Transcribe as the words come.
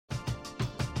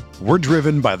We're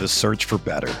driven by the search for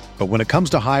better. But when it comes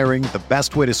to hiring, the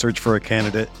best way to search for a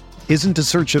candidate isn't to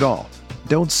search at all.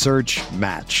 Don't search,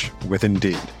 match with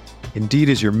Indeed. Indeed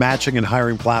is your matching and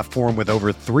hiring platform with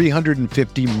over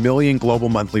 350 million global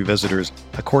monthly visitors,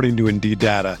 according to Indeed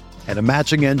data, and a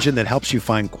matching engine that helps you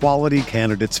find quality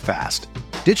candidates fast.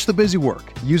 Ditch the busy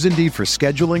work. Use Indeed for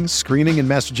scheduling, screening, and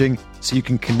messaging so you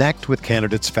can connect with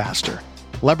candidates faster.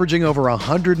 Leveraging over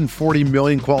 140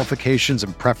 million qualifications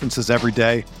and preferences every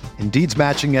day, Indeed's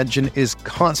matching engine is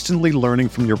constantly learning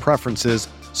from your preferences,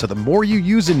 so the more you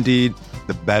use Indeed,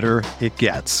 the better it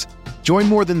gets. Join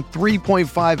more than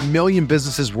 3.5 million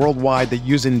businesses worldwide that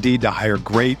use Indeed to hire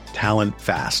great talent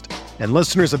fast. And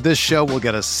listeners of this show will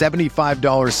get a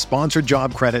 $75 sponsored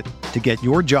job credit to get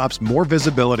your jobs more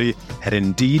visibility at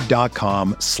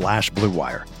Indeed.com/Blue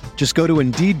Wire. Just go to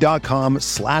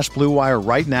Indeed.com/Blue Wire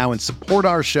right now and support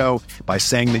our show by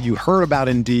saying that you heard about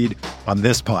Indeed on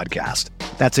this podcast.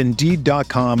 That's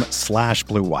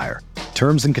Indeed.com/Blue Wire.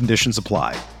 Terms and conditions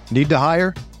apply. Need to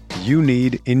hire? You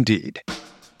need Indeed.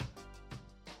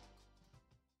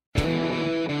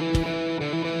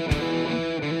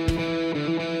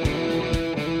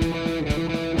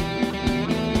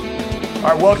 All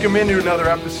right, welcome into another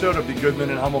episode of the Goodman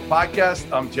and Hummel podcast.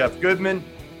 I'm Jeff Goodman.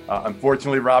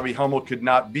 Unfortunately, Robbie Hummel could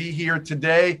not be here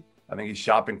today. I think he's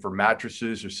shopping for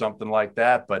mattresses or something like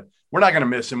that, but we're not going to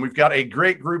miss him. We've got a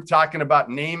great group talking about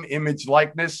name, image,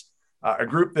 likeness, a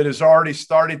group that has already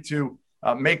started to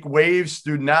make waves,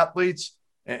 student athletes.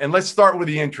 And let's start with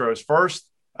the intros. First,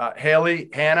 Haley,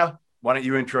 Hannah, why don't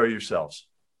you intro yourselves?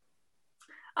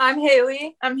 I'm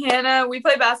Haley. I'm Hannah. We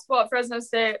play basketball at Fresno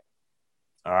State.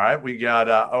 All right, we got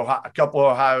a couple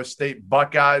of Ohio State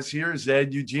Buckeyes here.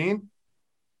 Zed, Eugene.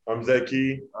 I'm Zed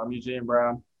Key. I'm Eugene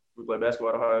Brown. We play basketball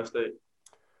at Ohio State.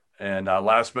 And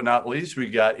last but not least, we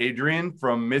got Adrien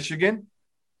from Michigan.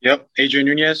 Yep, Adrien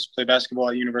Nuñez, play basketball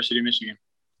at University of Michigan.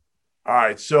 All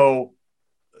right, so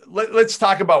let's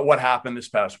talk about what happened this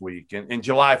past week. And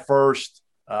July 1st,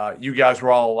 you guys were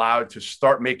all allowed to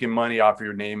start making money off of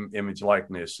your name, image,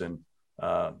 likeness. And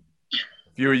a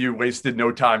few of you wasted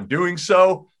no time doing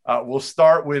so. We'll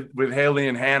start with Haley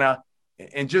and Hannah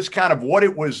and just kind of what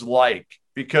it was like,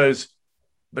 because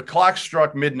the clock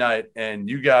struck midnight and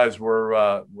you guys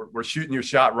were shooting your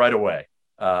shot right away.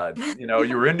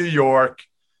 You were in New York.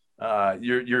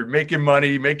 You're making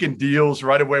money, making deals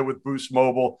right away with Boost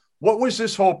Mobile. What was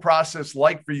this whole process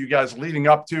like for you guys leading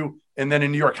up to, and then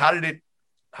in New York, how did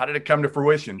it come to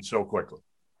fruition so quickly?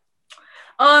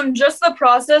 Just the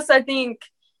process. I think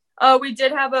we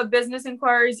did have a business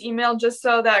inquiries email just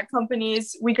so that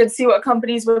we could see what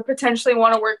companies would potentially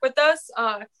want to work with us.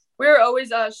 We were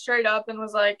always straight up and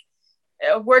was like,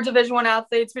 we're Division I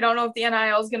athletes. We don't know if the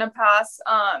NIL is going to pass.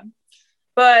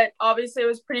 But obviously it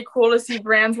was pretty cool to see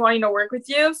brands wanting to work with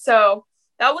you. So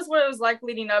that was what it was like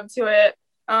leading up to it.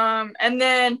 And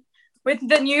then with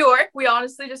the New York, we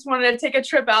honestly just wanted to take a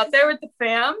trip out there with the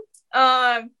fam.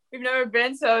 We've never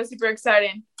been, so it was super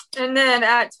exciting. And then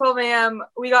at 12 a.m.,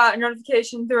 we got a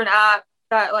notification through an app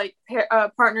that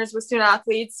partners with student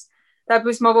athletes that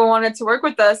Boost Mobile wanted to work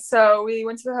with us. So we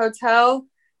went to the hotel,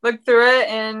 looked through it,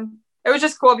 and it was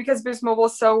just cool because Boost Mobile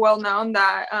is so well known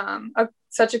that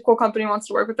such a cool company wants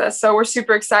to work with us. So we're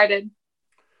super excited.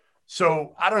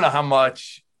 So I don't know how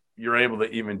much you're able to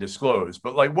even disclose,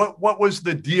 but what was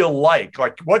the deal like?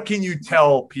 What can you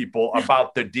tell people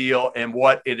about the deal and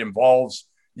what it involves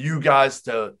you guys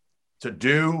to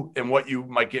do and what you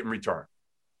might get in return?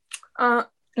 We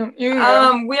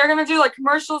are going to do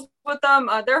commercials with them.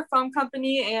 They're a phone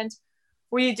company and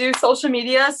we do social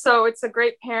media. So it's a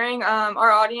great pairing.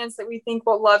 Our audience that we think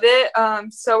will love it.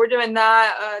 So we're doing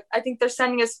that. I think they're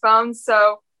sending us phones.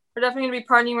 So we're definitely going to be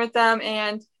partnering with them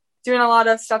and doing a lot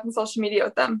of stuff in social media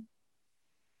with them.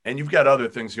 And you've got other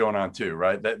things going on too,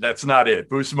 right? That's not it.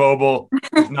 Boost Mobile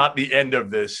is not the end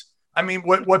of this. I mean,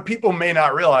 what people may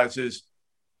not realize is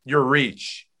your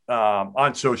reach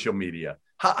on social media.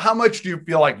 How much do you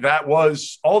feel like that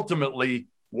was ultimately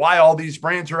why all these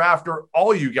brands are after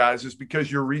all you guys, is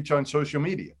because your reach on social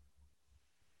media?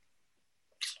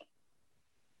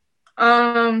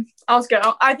 I'll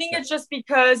go. I think it's just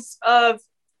because of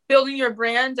building your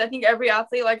brand. I think every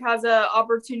athlete has an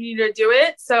opportunity to do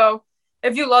it. So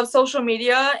if you love social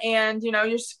media and,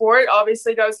 your sport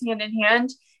obviously goes hand in hand.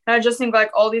 And I just think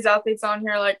all these athletes on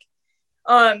here,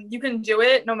 you can do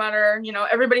it no matter,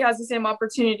 everybody has the same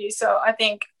opportunity. So I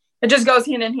think it just goes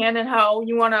hand in hand in how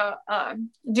you want to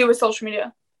do with social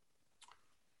media.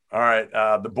 All right.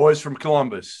 The boys from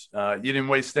Columbus, you didn't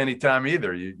waste any time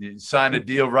either. You signed a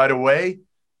deal right away.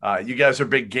 You guys are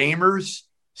big gamers,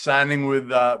 signing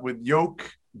with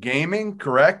Yoke Gaming,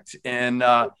 correct? And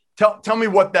Tell me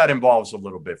what that involves a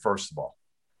little bit, first of all.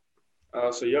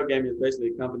 So Your Game is basically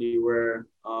a company where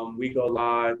we go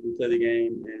live, we play the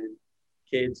game, and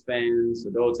kids, fans,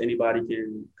 adults, anybody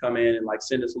can come in and like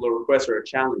send us a little request or a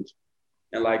challenge.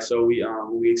 And like, so we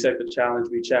accept the challenge,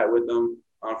 we chat with them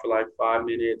for like 5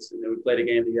 minutes, and then we play the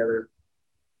game together.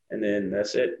 And then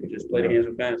that's it. We just play the games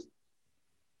with fans.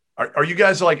 Are you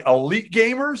guys like elite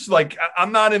gamers? Like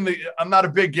I'm not a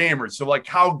big gamer. So like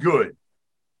how good?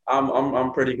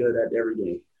 I'm pretty good at every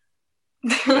game.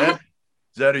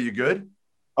 Zed, are you good?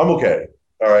 I'm okay.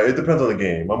 All right. It depends on the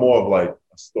game. I'm more of like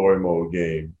a story mode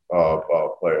game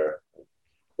player.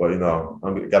 But,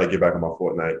 I'm got to get back on my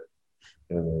Fortnite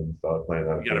and then start playing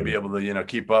that. You got to be able to,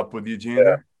 keep up with Eugene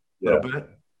a little bit.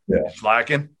 Yeah.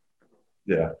 Slacking.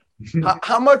 Yeah.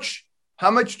 how much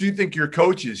do you think your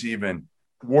coaches even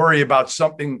worry about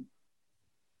something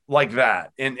like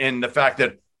that? And the fact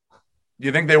that do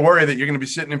you think they worry that you're going to be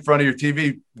sitting in front of your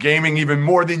TV gaming even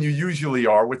more than you usually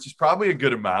are, which is probably a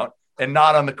good amount, and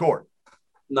not on the court?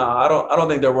 No, I don't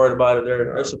think they're worried about it.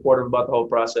 They're supportive about the whole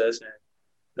process, and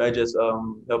they're just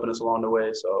helping us along the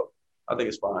way. So I think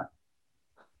it's fine.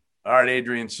 All right,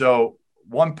 Adrien. So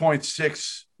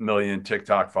 1.6 million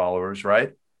TikTok followers,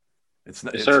 right? It's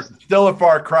still a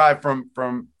far cry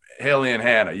from Haley and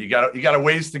Hannah. You got a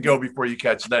ways to go before you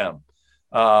catch them.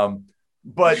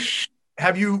 But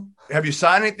have you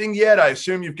signed anything yet? I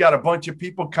assume you've got a bunch of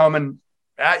people coming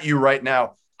at you right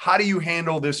now. How do you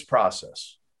handle this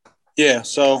process? Yeah,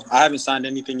 so I haven't signed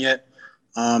anything yet.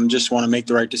 Just want to make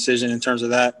the right decision in terms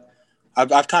of that.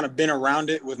 I've kind of been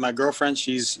around it with my girlfriend.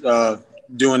 She's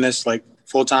doing this like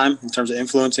full time in terms of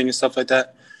influencing and stuff like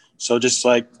that. So just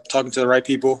like talking to the right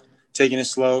people, taking it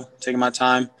slow, taking my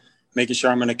time, making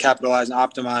sure I'm going to capitalize and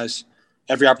optimize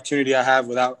every opportunity I have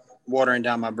without watering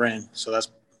down my brand. So that's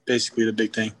basically the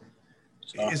big thing.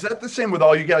 So. Is that the same with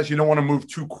all you guys? You don't want to move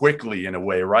too quickly in a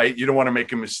way, right? You don't want to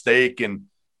make a mistake and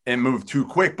move too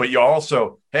quick, but you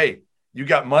also, hey, you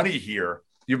got money here.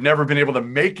 You've never been able to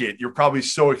make it. You're probably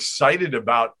so excited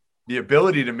about the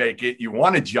ability to make it. You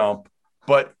want to jump,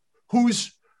 but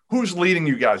who's leading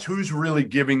you guys? Who's really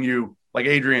giving you, like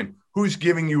Adrien, who's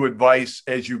giving you advice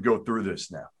as you go through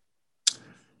this now?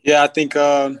 Yeah, I think,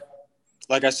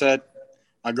 like I said,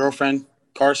 my girlfriend,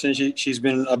 Carson, she's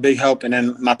been a big help. And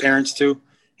then my parents too,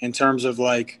 in terms of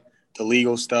like the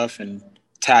legal stuff and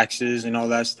taxes and all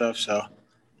that stuff. So,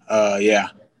 yeah.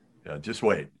 Yeah, just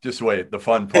wait. The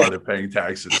fun part of paying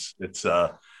taxes. It's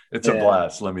a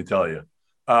blast, let me tell you.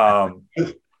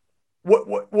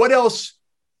 What else?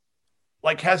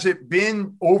 Like, has it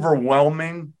been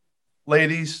overwhelming,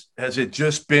 ladies? Has it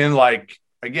just been like,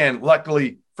 again,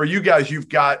 luckily for you guys, you've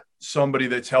got somebody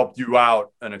that's helped you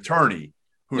out, an attorney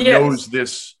who knows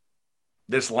this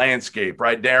landscape,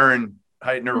 right? Darren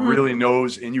Heitner really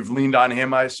knows, and you've leaned on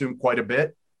him, I assume, quite a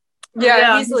bit.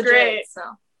 Yeah, he's legit, great. So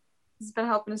he's been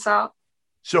helping us out.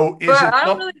 So I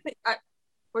don't really think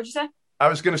what'd you say? I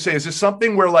was going to say, is this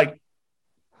something where like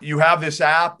you have this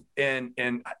app and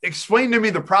explain to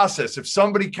me the process. If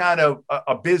somebody kind of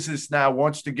a business now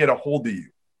wants to get a hold of you,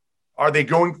 are they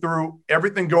going through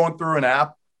an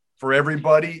app for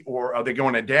everybody, or are they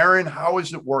going to Darren? How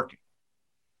is it working?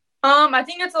 I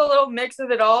think it's a little mix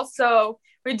of it all. So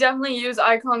we definitely use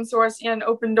Icon Source and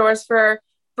Open Doors for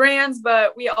brands,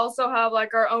 but we also have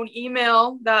like our own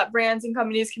email that brands and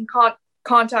companies can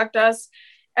contact us.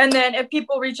 And then if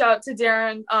people reach out to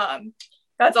Darren,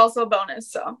 that's also a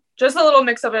bonus. So just a little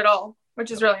mix of it all,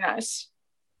 which is really nice.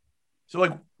 So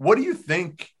like, what do you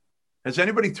think? Has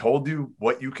anybody told you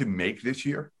what you can make this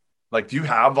year? Like, do you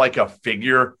have like a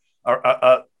figure?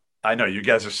 I know you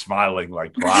guys are smiling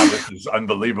like, wow, this is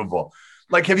unbelievable.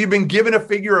 Like, have you been given a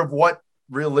figure of what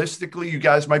realistically you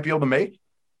guys might be able to make?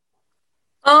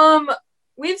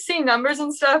 We've seen numbers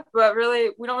and stuff, but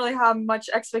really, we don't really have much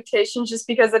expectations just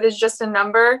because it is just a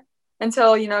number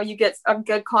until, you get a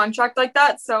good contract like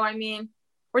that. So, I mean,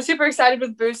 we're super excited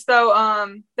with Boost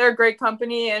though. They're a great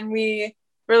company and we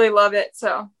really love it.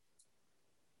 So.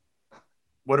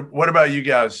 What about you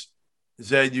guys,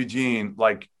 Zed, Eugene?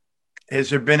 Like, has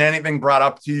there been anything brought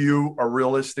up to you, a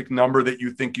realistic number that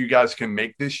you think you guys can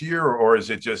make this year? Or is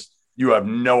it just you have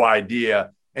no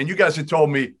idea? And you guys have told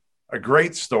me a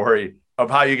great story of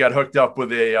how you got hooked up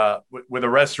with a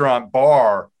restaurant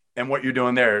bar and what you're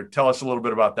doing there. Tell us a little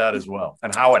bit about that as well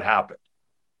and how it happened.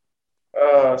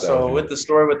 So with the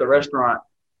story with the restaurant,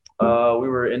 we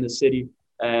were in the city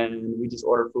and we just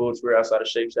ordered food. So we were outside of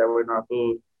Shake Shack ordering our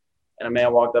food. And a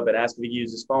man walked up and asked if he could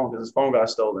use his phone because his phone got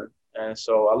stolen. And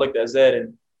so I looked at Zed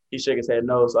and he shook his head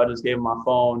no. So I just gave him my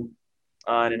phone.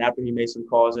 And then after he made some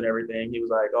calls and everything, he was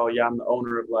like, oh, yeah, I'm the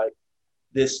owner of like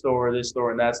this store,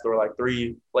 and that store, like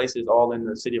 3 places all in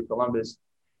the city of Columbus.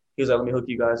 He was like, let me hook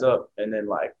you guys up. And then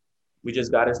like we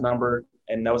just got his number,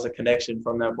 and that was a connection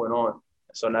from that point on.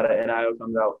 So now that NIL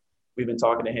comes out, we've been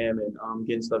talking to him and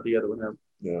getting stuff together with him.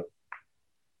 Yeah.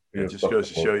 It just goes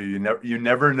to show you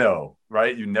never know,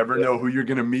 right? You never know who you're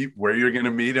going to meet, where you're going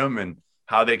to meet them, and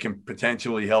how they can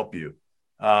potentially help you.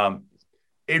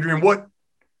 Adrien, what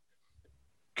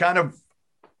kind of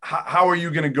how are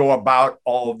you going to go about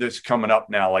all of this coming up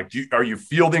now? Like, are you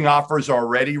fielding offers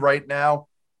already right now?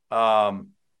 And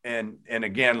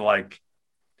again, like,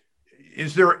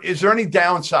 is there any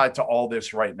downside to all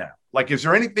this right now? Like, is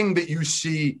there anything that you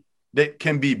see that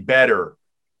can be better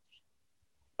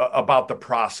about the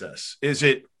process? Is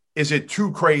it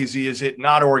too crazy? Is it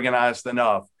not organized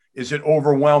enough? Is it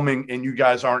overwhelming? And you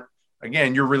guys aren't,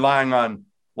 again, you're relying on,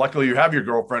 luckily you have your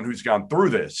girlfriend who's gone through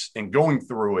this and going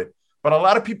through it, but a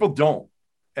lot of people don't,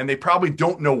 and they probably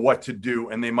don't know what to do,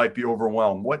 and they might be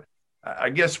overwhelmed.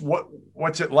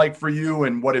 What's it like for you,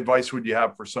 and what advice would you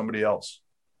have for somebody else?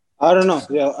 I don't know.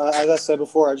 Yeah, as I said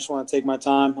before, I just want to take my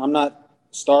time. I'm not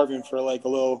starving for like a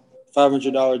little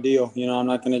 $500 deal. You know, I'm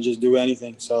not going to just do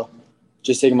anything. So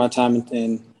just taking my time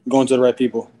and going to the right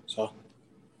people. So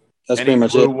that's pretty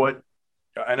much it.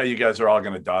 I know you guys are all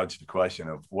going to dodge the question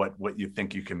of what you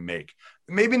think you can make.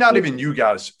 Maybe not even you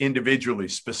guys individually,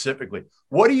 specifically.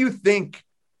 What do you think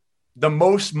the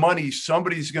most money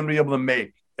somebody's going to be able to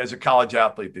make as a college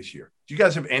athlete this year? Do you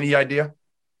guys have any idea?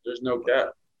 There's no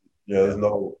cap. Yeah, there's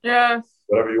no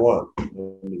whatever you want.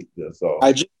 Yeah, so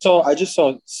I just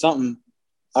saw something.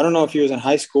 I don't know if he was in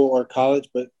high school or college,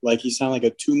 but like he signed like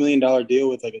a $2 million deal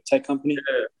with like a tech company.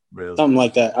 Yeah. Really? Something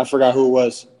like that. I forgot who it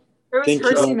was. It was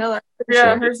Hersey Miller.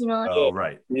 Yeah, Hersey Miller. Oh,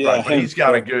 right. Yeah, right. But he's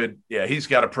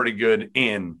got a pretty good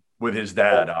in with his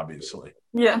dad, obviously.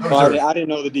 Yeah. I didn't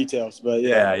know the details, but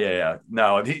yeah.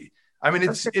 No,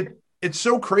 it's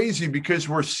so crazy because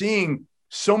we're seeing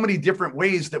so many different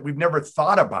ways that we've never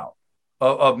thought about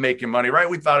of making money, right?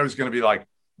 We thought it was going to be like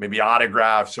maybe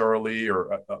autographs early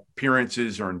or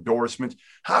appearances or endorsements.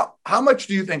 How much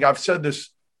do you think, I've said this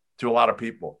to a lot of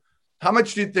people, how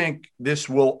much do you think this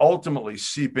will ultimately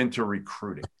seep into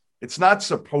recruiting? It's not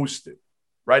supposed to,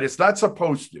 right? It's not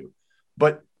supposed to.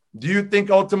 But do you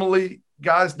think ultimately,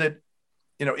 guys, that,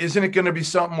 isn't it going to be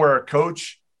something where a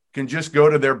coach can just go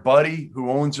to their buddy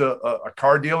who owns a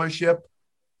car dealership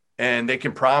and they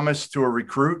can promise to a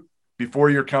recruit before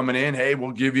you're coming in, hey,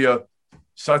 we'll give you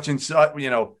such and such,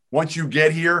 once you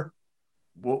get here,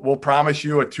 we'll promise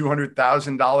you a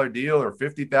 $200,000 deal or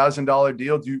 $50,000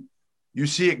 deal. Do you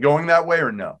see it going that way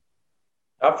or no?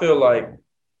 I feel like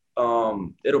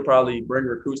it'll probably bring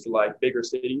recruits to like bigger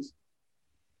cities,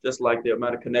 just like the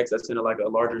amount of connects that's in like a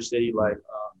larger city like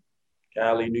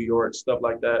Cali, New York, stuff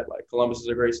like that. Like Columbus is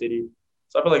a great city.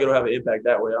 So I feel like it'll have an impact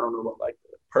that way. I don't know what like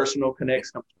the personal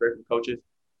connects come straight from coaches,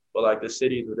 but like the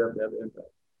cities will definitely have an impact.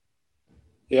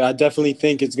 Yeah, I definitely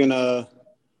think it's still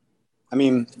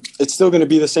going to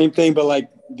be the same thing, but like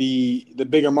the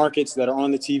bigger markets that are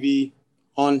on the TV,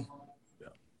 on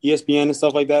ESPN and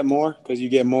stuff like that more, because you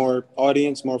get more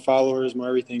audience, more followers, more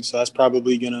everything. So that's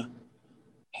probably going to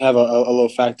have a little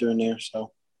factor in there.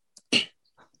 So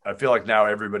I feel like now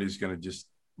everybody's going to just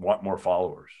want more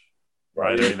followers,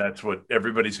 right? I mean, that's what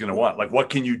everybody's going to want. Like, what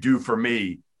can you do for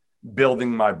me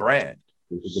building my brand?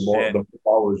 The more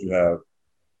followers you have,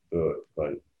 the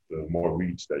more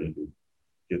reach that you can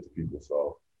get to people.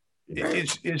 So,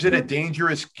 is it a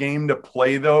dangerous game to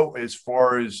play though? As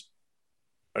far as,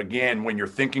 again, when you're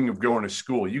thinking of going to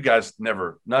school, you guys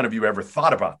none of you ever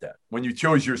thought about that. When you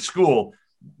chose your school,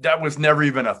 that was never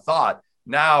even a thought.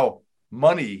 Now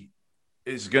money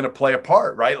is going to play a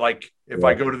part, right? Like if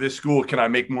I go to this school, can I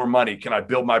make more money? Can I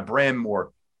build my brand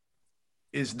more?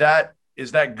 Is that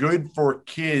good for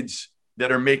kids that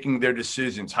are making their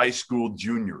decisions, high school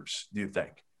juniors, do you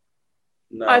think?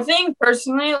 No. I think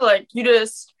personally, like you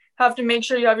just have to make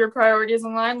sure you have your priorities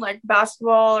in line, like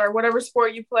basketball or whatever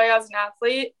sport you play as an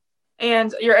athlete,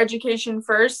 and your education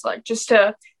first, like just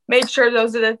to make sure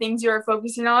those are the things you're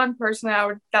focusing on.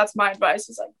 Personally, that's my advice,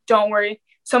 is like, don't worry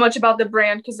so much about the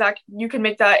brand, because that you can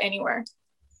make that anywhere,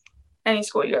 any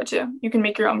school you go to, you can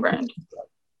make your own brand.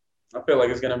 I feel like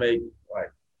it's going to make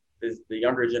like the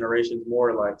younger generations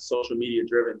more like social media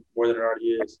driven more than it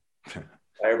already is. Like,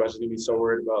 everybody's going to be so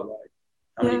worried about like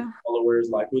how many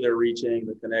followers, like who they're reaching,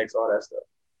 the connects, all that stuff.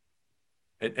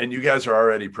 And you guys are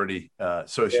already pretty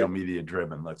social media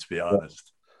driven, let's be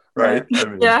honest. Right? I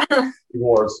mean, do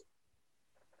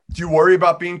you worry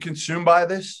about being consumed by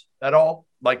this at all?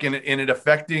 Like in it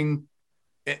affecting,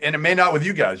 and it may not with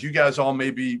you guys all may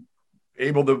be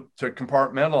able to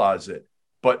compartmentalize it.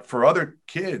 But for other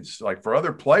kids, like for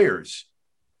other players,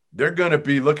 they're going to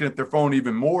be looking at their phone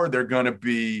even more. They're going to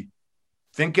be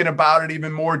thinking about it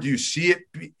even more. Do you see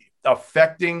it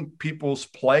affecting people's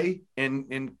play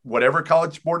in whatever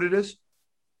college sport it is?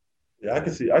 Yeah, I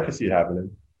can see it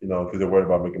happening, because they're worried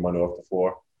about making money off the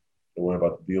floor. They're worried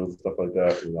about the deals and stuff like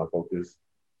that. They're not focused.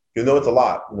 It's a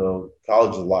lot.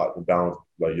 College is a lot to balance,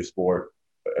 like your sport,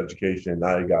 education.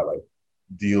 Now you got like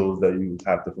deals that you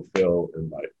have to fulfill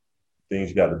and like things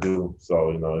you got to do. So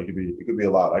it could be a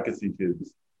lot. I could see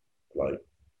kids like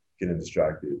getting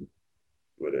distracted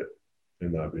with it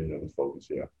and not being able to focus.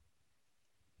 Yeah.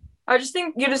 I just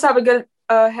think you just have a good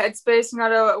headspace, not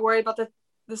to worry about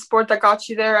the sport that got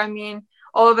you there. I mean,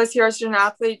 all of us here are student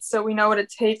athletes, so we know what it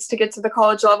takes to get to the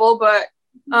college level. But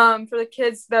for the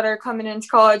kids that are coming into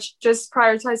college, just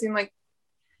prioritizing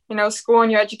school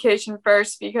and your education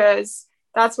first, because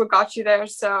that's what got you there.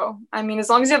 So, I mean, as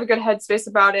long as you have a good headspace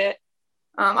about it,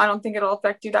 I don't think it'll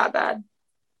affect you that bad.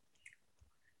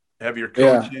 Have your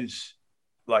coaches,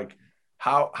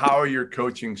 how are your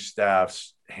coaching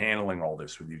staffs handling all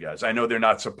this with you guys? I know they're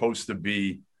not supposed to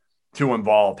be too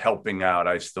involved helping out.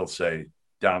 I still say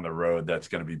down the road, that's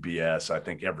going to be BS. I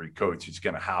think every coach is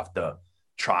going to have to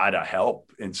try to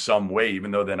help in some way,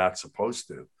 even though they're not supposed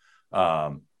to.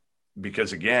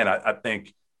 Because again,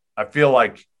 I feel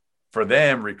like for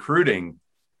them, recruiting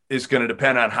is going to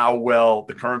depend on how well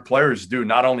the current players do,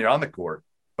 not only on the court,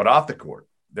 but off the court.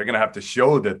 They're going to have to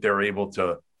show that they're able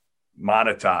to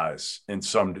monetize in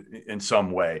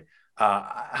some way.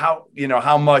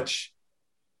 How much,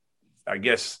 I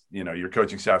guess, your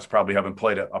coaching staffs probably haven't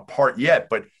played a part yet,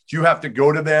 but do you have to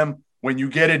go to them when you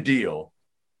get a deal?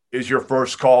 Is your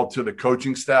first call to the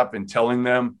coaching staff and telling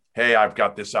them, hey, I've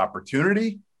got this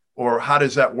opportunity? Or how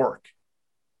does that work?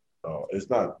 It's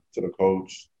not to the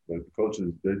coach. Like the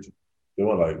coaches, they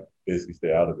want to basically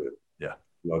stay out of it. Yeah.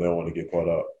 They don't want to get caught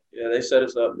up. Yeah, they set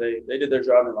us up. They did their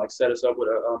job and set us up with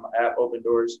a app, Open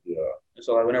Doors. Yeah. And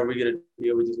so whenever we get a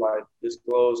deal, we just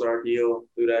disclose our deal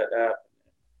through that app.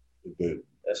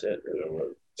 That's it.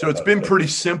 Really. So it's been pretty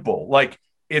simple.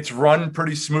 It's run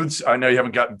pretty smooth. I know you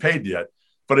haven't gotten paid yet,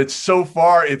 but it's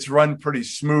run pretty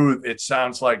smooth. It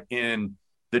sounds like in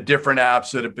the different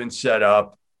apps that have been set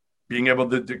up, being able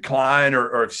to decline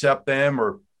or accept them,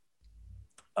 or,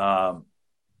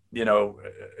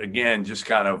 again, just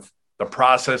kind of the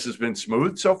process has been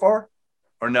smooth so far,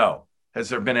 or no? Has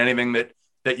there been anything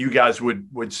that you guys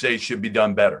would say should be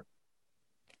done better?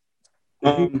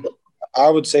 I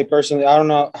would say personally, I don't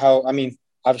know how. I mean,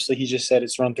 obviously, he just said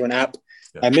it's run through an app.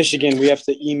 Yeah. At Michigan, we have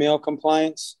to email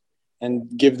compliance and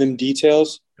give them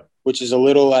details, which is a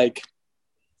little I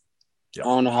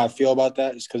don't know how I feel about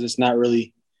that. It's because it's not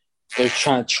really – they're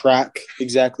trying to track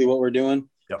exactly what we're doing,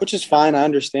 which is fine. I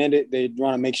understand it. They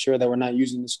want to make sure that we're not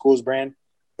using the school's brand.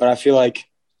 But I feel like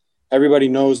everybody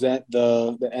knows that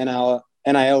the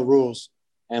NIL rules,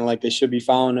 and they should be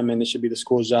following them, and it should be the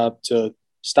school's job to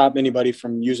stop anybody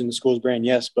from using the school's brand,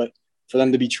 yes. But for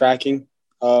them to be tracking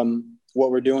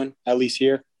what we're doing, at least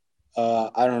here,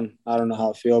 I don't know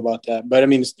how I feel about that. But, I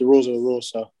mean, the rules are the rules,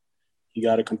 so you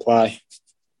got to comply.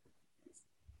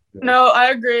 No, I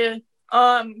agree.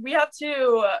 We have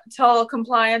to tell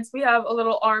compliance. We have a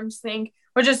little arms thing,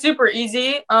 which is super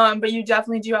easy, but you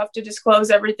definitely do have to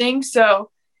disclose everything. So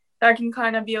that can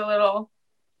kind of be a little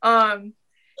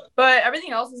but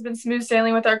everything else has been smooth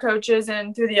sailing with our coaches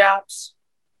and through the apps.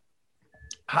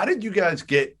 How did you guys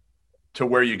get to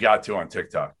where you got to on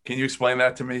TikTok? Can you explain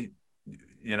that to me?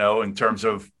 In terms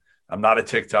of, I'm not a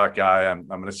TikTok guy. I'm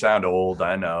going to sound old.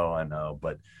 I know.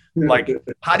 But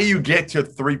how do you get to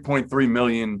 3.3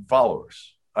 million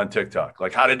followers on TikTok?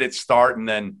 How did it start? And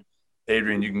then,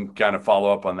 Adrien, you can kind of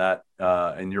follow up on that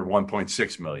and your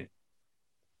 1.6 million.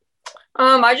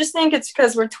 I just think it's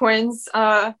because we're twins.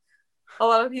 A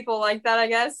lot of people like that, I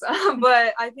guess.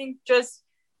 But I think just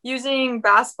using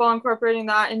basketball, incorporating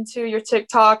that into your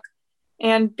TikTok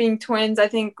and being twins, I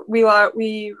think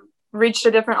we reached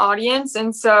a different audience.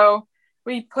 And so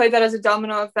we played that as a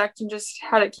domino effect and just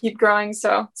had it keep growing.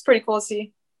 So it's pretty cool to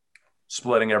see.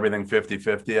 Splitting everything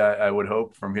 50-50, I would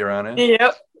hope, from here on in.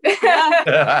 Yep. That's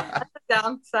the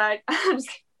downside. Can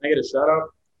I get a shout out?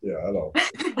 Yeah, I know.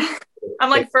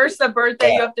 I'm first the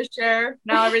birthday you have to share.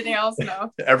 Now everything else,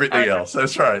 no. Everything else.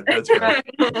 That's right.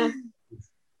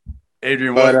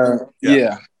 Adrien, what?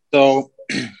 Yeah. So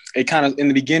it kind of, in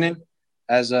the beginning,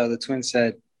 as the twins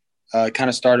said, it kind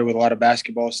of started with a lot of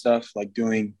basketball stuff,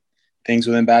 doing things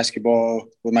within basketball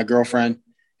with my girlfriend.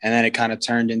 And then it kind of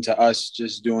turned into us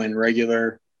just doing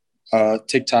regular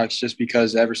TikToks, just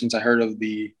because ever since I heard of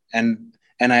the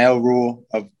NIL rule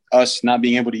of us not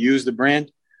being able to use the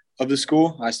brand, of the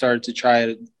school, I started to try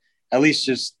to at least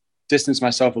just distance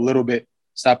myself a little bit,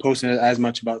 stop posting as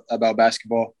much about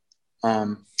basketball.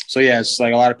 So yeah, it's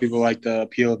like a lot of people like the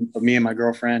appeal of me and my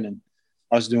girlfriend and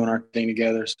us doing our thing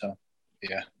together. So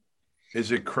yeah.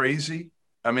 Is it crazy?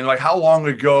 I mean, like, how long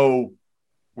ago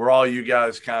were all you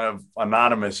guys kind of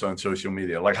anonymous on social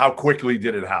media? Like, how quickly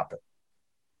did it happen?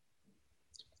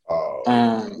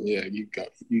 Yeah, you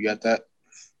got that.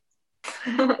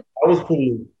 I was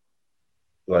pretty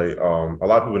like a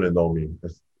lot of people didn't know me.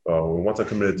 Once I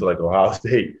committed to like Ohio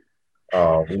State,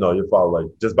 you follow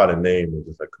like just by the name and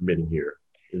just like committing here.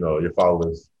 Your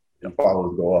followers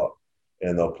go up,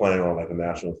 and they're playing on like a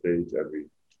national stage every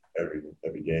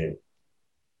game.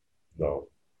 Your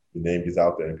name gets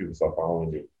out there and people start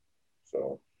following you.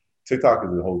 So TikTok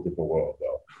is a whole different world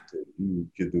though. So you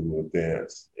can do a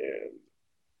dance and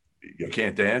you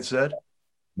can't dance, Ed?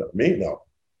 No, me? No.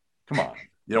 Come on.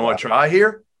 You don't want to try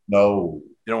here? No.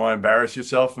 You don't want to embarrass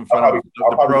yourself in front of the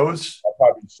pros? I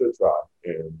probably should try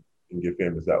and get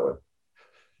famous that way.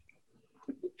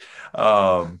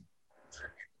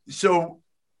 So,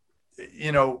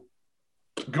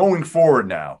 going forward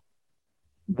now,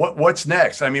 what's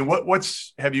next? I mean,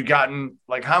 have you gotten,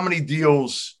 like, how many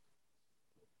deals,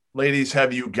 ladies,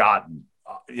 have you gotten,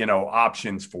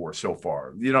 options for so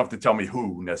far? You don't have to tell me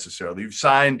who necessarily. You've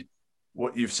signed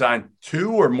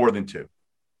two or more than two?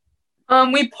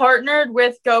 We partnered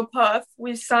with GoPuff.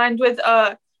 We signed with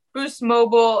Boost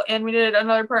Mobile, and we did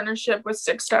another partnership with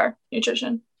 6 Star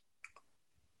Nutrition.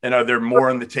 And are there more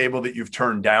on the table that you've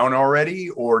turned down already,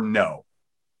 or no?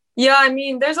 Yeah, I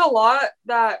mean, there's a lot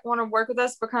that want to work with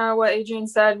us, but kind of what Adrien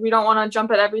said, we don't want to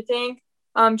jump at everything.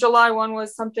 July 1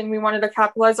 was something we wanted to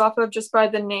capitalize off of just by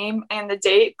the name and the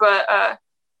date. But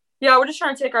yeah, we're just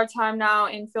trying to take our time now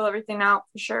and fill everything out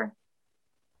for sure.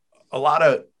 A lot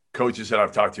of coaches that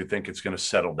I've talked to think it's going to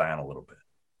settle down a little bit.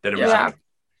 That it was,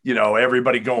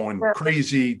 everybody going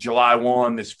crazy July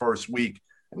 1 this first week,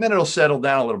 and then it'll settle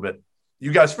down a little bit.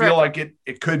 You guys feel like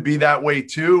it could be that way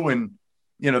too, and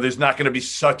there's not going to be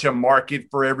such a market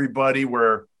for everybody.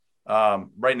 Where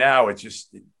right now it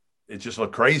just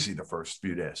looked crazy the first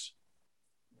few days.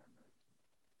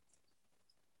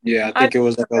 Yeah, I think it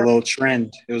was like a little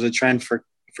trend. It was a trend for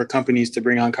companies to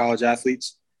bring on college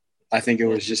athletes. I think it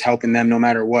was just helping them no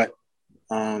matter what.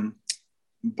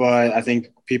 But I think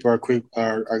people are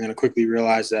going to quickly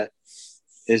realize that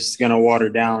it's going to water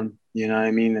down. You know what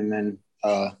I mean? And then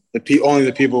only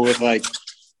the people with like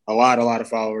a lot of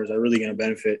followers are really going to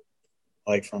benefit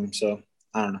from. So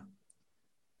I don't know.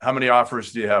 How many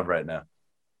offers do you have right now,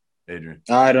 Adrien?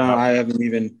 I don't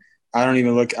even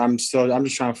look. I'm just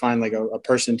trying to find like a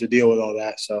person to deal with all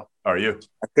that. So are you?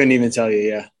 I couldn't even tell you.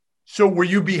 Yeah. So were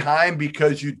you behind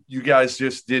because you guys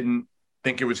just didn't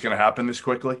think it was going to happen this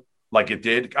quickly? Like it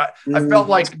did? I felt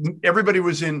like everybody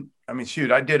was I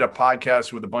did a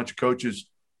podcast with a bunch of coaches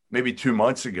maybe 2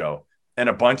 months ago, and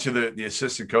a bunch of the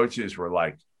assistant coaches were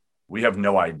like, we have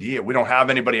no idea. We don't have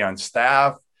anybody on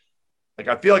staff. Like,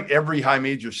 I feel like every high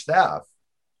major staff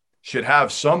should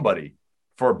have somebody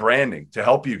for branding to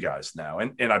help you guys now.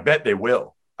 And I bet they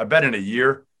will. I bet in a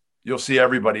year you'll see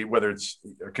everybody, whether it's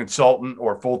a consultant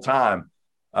or full-time.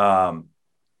 But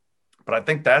I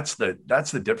think that's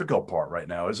the difficult part right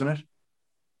now, isn't it?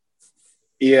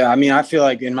 Yeah, I mean, I feel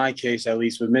like in my case, at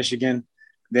least with Michigan,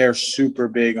 they're super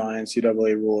big on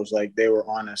NCAA rules. Like, they were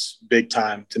on us big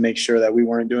time to make sure that we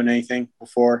weren't doing anything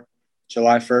before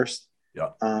July 1st. Yeah.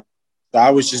 So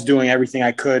I was just doing everything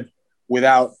I could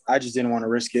I just didn't want to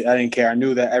risk it. I didn't care. I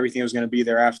knew that everything was going to be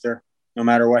there after, no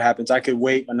matter what happens. I could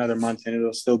wait another month and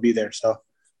it'll still be there. So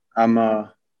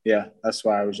that's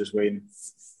why I was just waiting.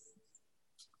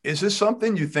 Is this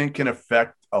something you think can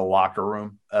affect a locker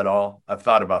room at all? I've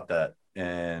thought about that.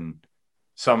 And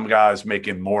some guys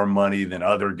making more money than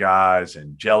other guys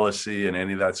and jealousy and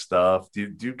any of that stuff.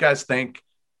 Do you guys think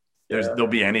there'll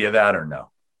be any of that or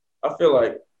no? I feel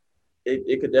like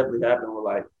it could definitely happen with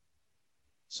like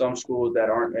some schools that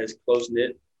aren't as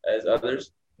close-knit as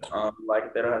others. Like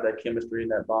if they don't have that chemistry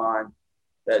and that bond,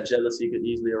 that jealousy could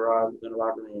easily arise within the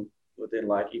locker room, within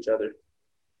like each other.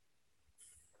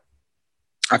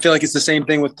 I feel like it's the same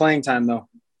thing with playing time though.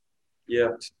 Yeah.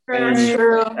 That's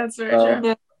true. That's very true.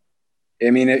 Yeah.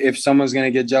 I mean, if someone's going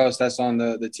to get jealous, that's on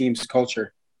the team's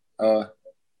culture, to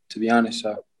be honest.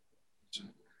 So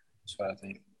that's what I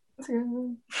think.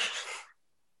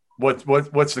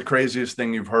 What's the craziest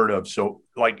thing you've heard of? So,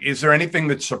 like, is there anything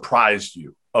that surprised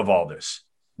you of all this?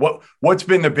 What's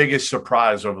been the biggest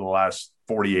surprise over the last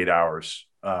 48 hours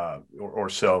or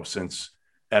so since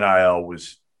NIL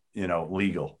was,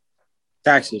 legal?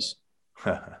 Taxes.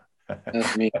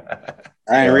 That's me.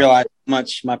 I didn't realize how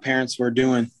much my parents were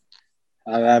doing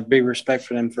I have big respect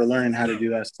for them for learning how to do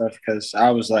that stuff because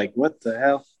I was like, what the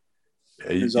hell?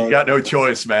 Yeah, you got no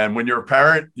choice, man. When you're a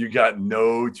parent, you got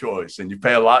no choice, and you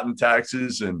pay a lot in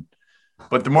taxes.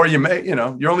 But the more you make,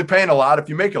 you're only paying a lot if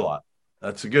you make a lot.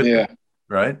 That's a good thing,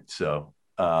 right? So,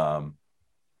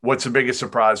 what's the biggest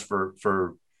surprise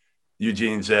for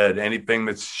Eugene, Zed? Anything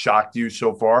that's shocked you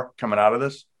so far coming out of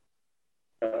this?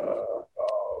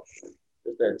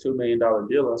 It's that $2 million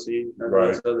deal I see.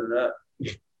 Right. Other than that.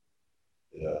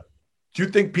 Yeah. Do you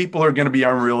think people are going to be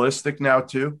unrealistic now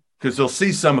too? Because they'll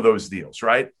see some of those deals,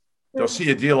 right? They'll see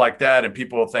a deal like that, and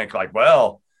people will think like,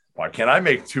 "Well, why can't I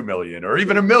make $2 million or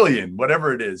even $1 million,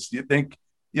 whatever it is?" Do you think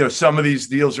some of these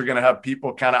deals are going to have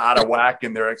people kind of out of whack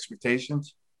in their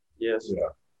expectations? Yes. Yeah.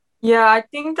 Yeah, I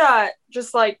think that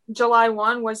just like July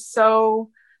 1 was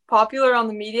so popular on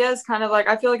the media is kind of like,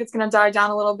 I feel like it's going to die down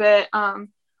a little bit.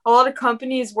 A lot of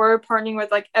companies were partnering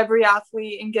with like every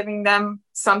athlete and giving them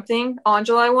something on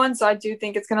July 1. So I do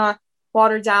think it's going to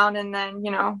water down, and then,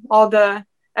 all the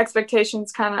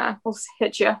expectations kind of will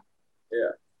hit you.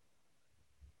 Yeah.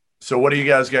 So what do you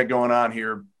guys got going on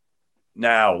here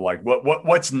now? Like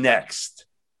what's next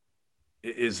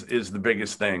is the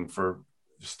biggest thing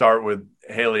start with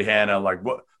Haley, Hannah. Like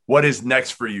what is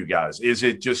next for you guys? Is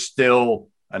it just still,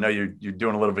 I know you're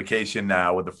doing a little vacation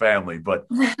now with the family, but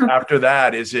after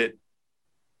that, is it,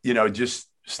 just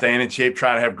staying in shape,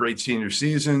 trying to have great senior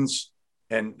seasons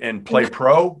and play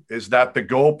pro? Is that the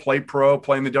goal? Play pro,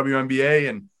 play in the WNBA,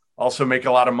 and also make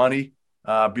a lot of money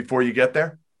before you get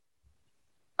there?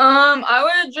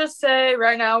 I would just say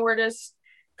right now we're just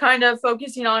kind of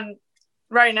focusing on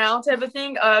right now type of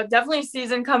thing. Definitely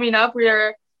season coming up. We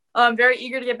are very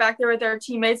eager to get back there with our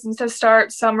teammates and to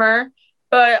start summer.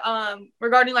 But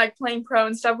regarding like playing pro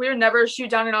and stuff, we would never shoot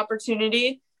down an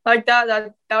opportunity like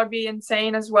that. That would be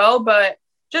insane as well. But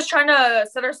just trying to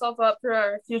set ourselves up for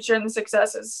our future, and the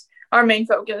success is our main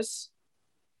focus.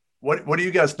 What do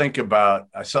you guys think about?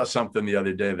 I saw something the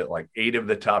other day that like 8 of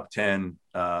the top 10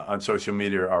 on social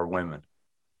media are women.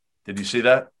 Did you see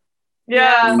that?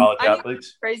 Yeah, college I think athletes.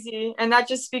 it's crazy, and that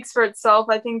just speaks for itself.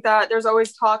 I think that there's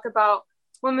always talk about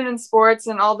women in sports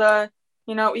and all the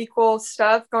equal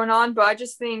stuff going on, but I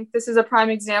just think this is a prime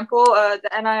example. The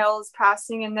NIL is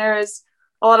passing, and there is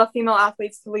a lot of female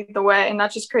athletes to lead the way, and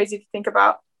that's just crazy to think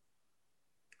about.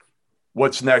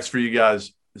 What's next for you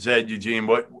guys, Zed, Eugene?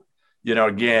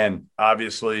 Again,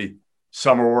 obviously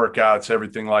summer workouts,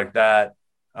 everything like that.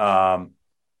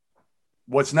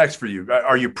 What's next for you?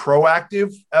 Are you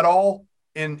proactive at all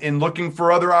in looking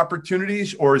for other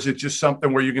opportunities, or is it just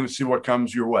something where you're going to see what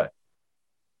comes your way?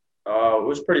 It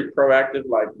was pretty proactive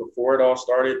like before it all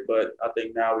started, but I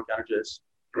think now we kind of just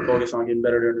focus on getting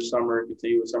better during the summer,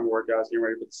 continue with summer workouts, getting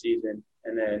ready for the season,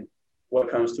 and then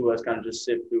what comes to us kind of just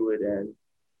sift through it and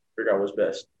figure out what's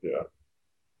best. Yeah.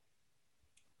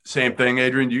 Same thing,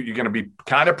 Adrien. You're going to be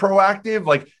kind of proactive.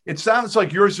 Like it sounds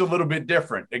like yours is a little bit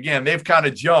different. Again, they've kind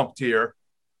of jumped here.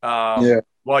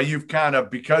 While you've kind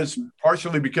of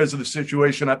partially because of the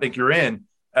situation I think you're in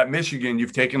at Michigan,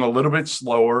 you've taken a little bit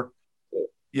slower.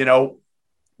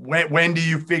 When do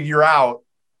you figure out,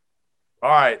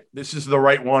 all right, this is the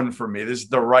right one for me. This is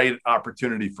the right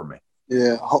opportunity for me.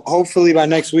 Yeah, hopefully by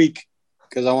next week,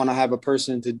 because I want to have a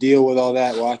person to deal with all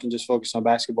that while I can just focus on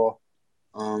basketball,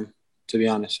 to be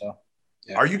honest. So,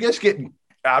 yeah. Are you guys getting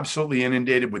absolutely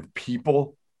inundated with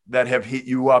people that have hit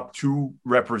you up to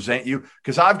represent you?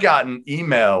 Because I've gotten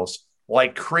emails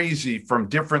like crazy from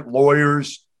different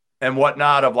lawyers and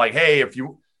whatnot of like, hey, if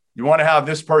you want to have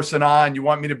this person on, you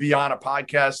want me to be on a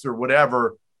podcast or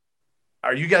whatever.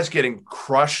 Are you guys getting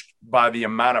crushed by the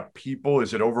amount of people?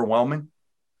 Is it overwhelming?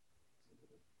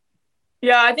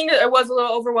 Yeah, I think it was a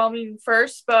little overwhelming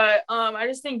first, but I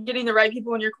just think getting the right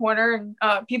people in your corner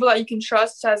and people that you can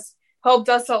trust has helped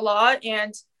us a lot,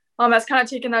 and has kind of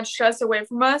taken that stress away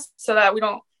from us so that we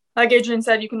don't, like Adrien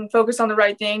said, you can focus on the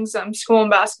right things, school and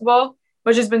basketball,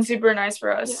 which has been super nice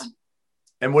for us. Yeah.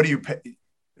 And what do you pay?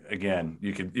 Again,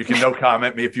 you can no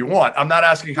comment me if you want. I'm not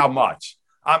asking how much.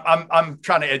 I'm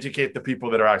trying to educate the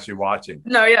people that are actually watching.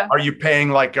 No, yeah. Are you paying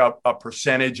like a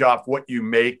percentage off what you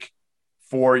make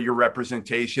for your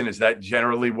representation? Is that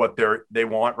generally what they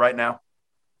want right now?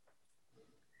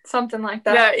 Something like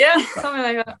that. Yeah, something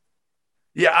like that.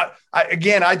 Yeah.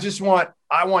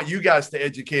 I want you guys to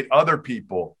educate other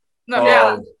people.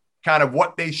 Kind of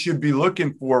what they should be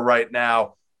looking for right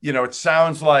now. It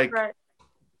sounds like,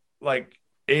 like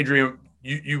Adrien,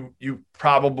 you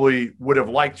probably would have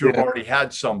liked to have already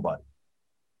had somebody.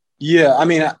 Yeah.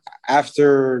 I've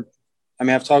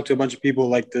talked to a bunch of people,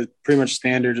 like the pretty much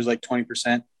standard is like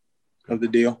 20% of the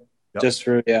deal. Yep.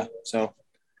 So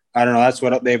I don't know. That's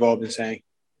what they've all been saying.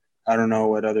 I don't know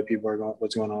what other people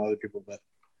what's going on with other people, but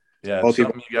yeah, it's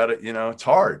something you got to, it's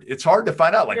hard. It's hard to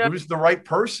find out who's the right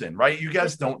person, right? You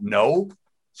guys don't know.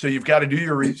 So you've got to do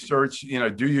your research,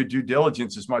 do your due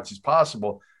diligence as much as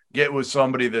possible. Get with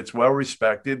somebody that's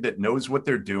well-respected, that knows what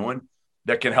they're doing,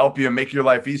 that can help you and make your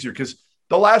life easier. Because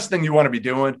the last thing you want to be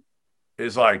doing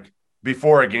is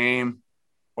before a game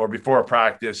or before a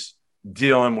practice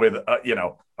dealing with,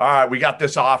 all right, we got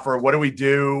this offer. What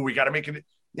do? We got to make it,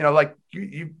 you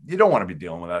don't want to be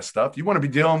dealing with that stuff. You want to be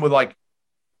dealing with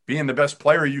being the best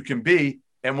player you can be,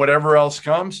 and whatever else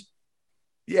comes.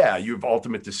 Yeah, you have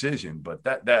ultimate decision, but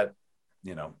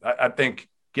I think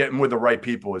getting with the right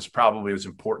people is probably as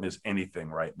important as anything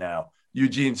right now.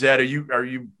 Eugene, Zed, are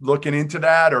you looking into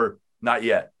that or not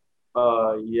yet?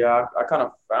 Yeah, I kind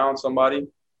of found somebody.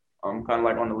 I'm kind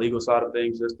of on the legal side of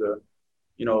things, just to,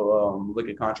 look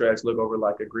at contracts, look over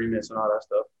agreements and all that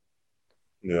stuff.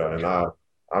 Yeah, and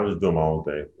I'm just doing my own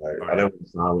thing. I didn't want to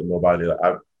sign with nobody.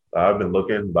 I've been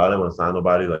looking, but I didn't want to sign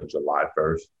nobody July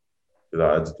 1st.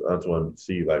 Because I just want to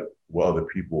see what other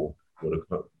people would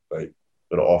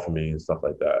offer me and stuff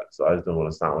like that. So I just don't want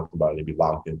to sign with somebody and be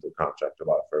locked into a contract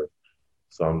July 1st.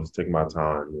 So I'm just taking my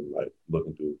time and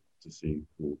looking through to see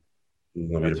who's going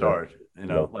to be the best.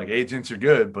 Hard. Agents are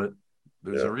good, but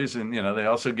there's a reason. They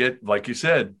also get, like you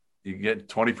said, you get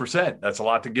 20%. That's a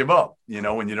lot to give up.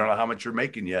 When you don't know how much you're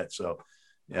making yet. So,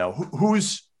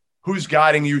 who's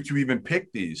guiding you to even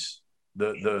pick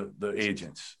the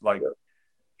agents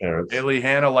Parents. Haley,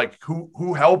 Hannah,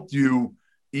 who helped you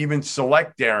even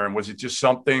select Darren? Was it just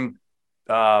something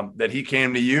that he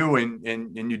came to you and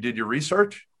you did your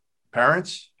research?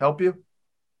 Parents help you?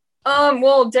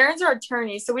 Well, Darren's our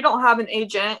attorney, so we don't have an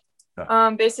agent.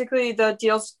 Basically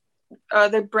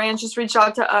the brand just reached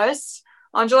out to us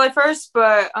on July 1st,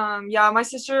 but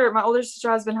my older sister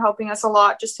has been helping us a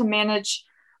lot just to manage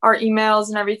our emails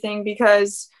and everything,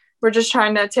 because we're just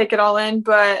trying to take it all in.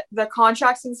 But the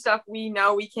contracts and stuff, we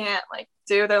know we can't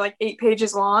do. They're 8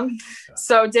 pages long. Yeah.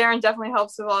 So Darren definitely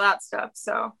helps with all that stuff.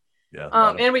 So,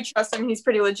 and we trust him. He's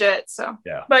pretty legit. So,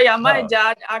 yeah. But my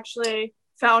dad actually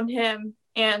found him,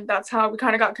 and that's how we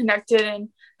kind of got connected and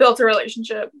built a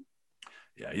relationship.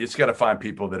 Yeah. You just got to find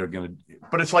people that are going to,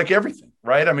 but it's like everything,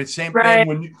 right? I mean, same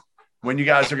thing when you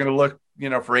guys are going to look,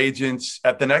 for agents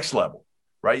at the next level,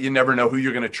 right? You never know who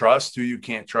you're going to trust, who you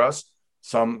can't trust.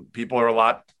 Some people are a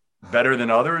lot better than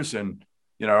others and,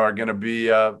 are going to be,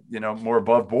 more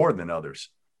above board than others.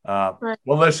 Right.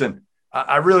 Well, listen,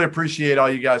 I really appreciate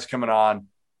all you guys coming on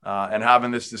and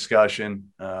having this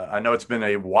discussion. I know it's been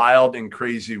a wild and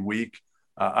crazy week.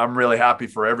 I'm really happy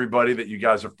for everybody that you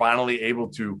guys are finally able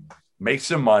to make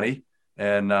some money.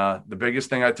 And the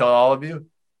biggest thing I tell all of you,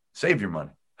 save your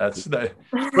money. That's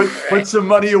put some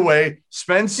money away,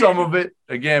 spend some of it.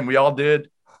 Again, we all did.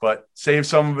 But save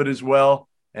some of it as well.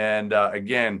 And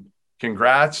again,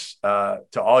 congrats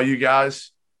to all you guys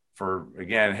for,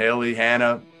 again, Haley,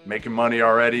 Hannah, making money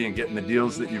already and getting the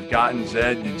deals that you've gotten,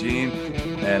 Zed, Eugene,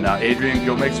 and Adrien,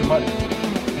 go make some money.